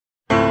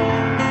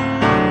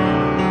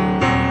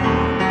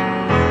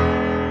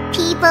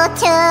people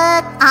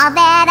took all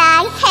that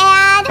I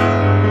had.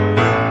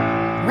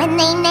 When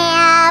they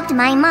nabbed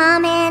my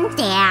mom and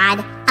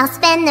dad, I'll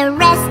spend the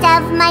rest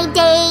of my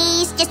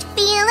days just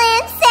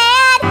feeling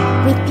sad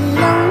with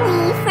the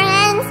only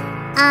friends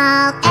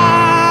I'll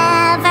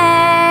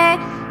ever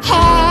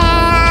have.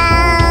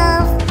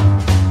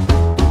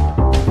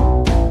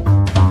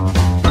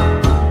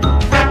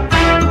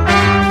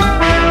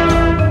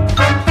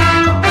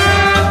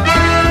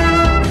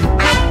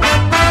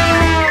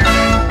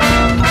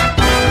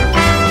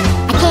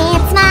 I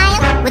can't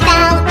smile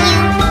without you,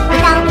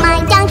 without my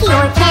donkey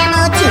or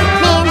camel too.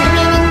 Man, the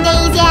grinning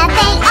days, yeah,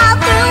 they all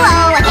through.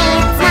 Oh, I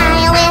can't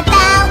smile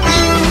without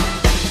you.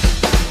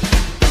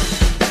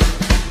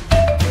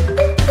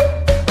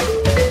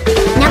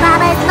 Now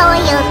Baba's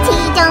loyalty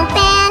don't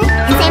bend,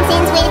 and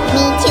Samson's with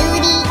me to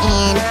the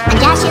end. On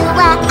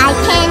Joshua I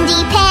can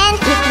depend.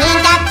 If we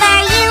ain't got for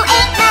you,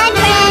 ain't my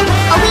friend.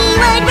 Oh, we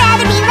would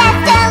rather be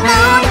left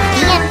alone.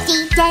 The empty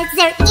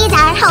desert is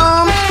our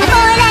home. My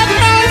four-legged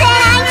friends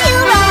and I to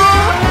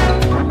roam.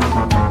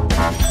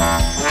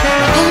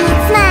 I can't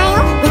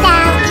smile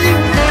without you,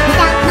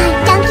 without my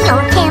donkey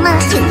or camel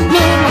too.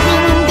 Man, my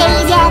grinning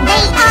days, yeah,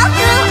 they all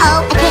through. Oh,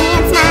 I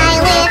can't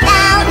smile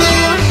without you,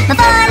 my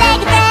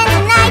four-legged friends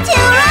and I to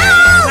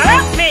roam.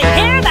 Let me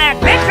hear that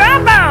big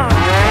trombone.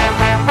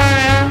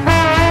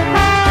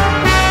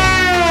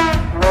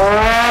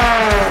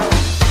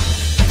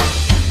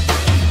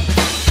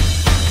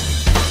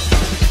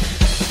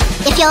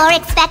 If you're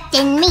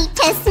expecting me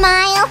to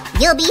smile,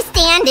 you'll be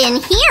standing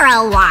here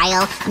a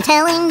while. I'm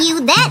telling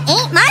you that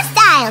ain't my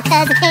style,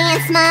 'cause I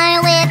can't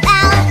smile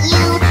without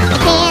you. I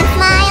can't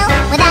smile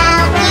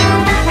without you,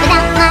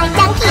 without my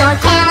donkey or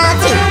camel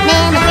too.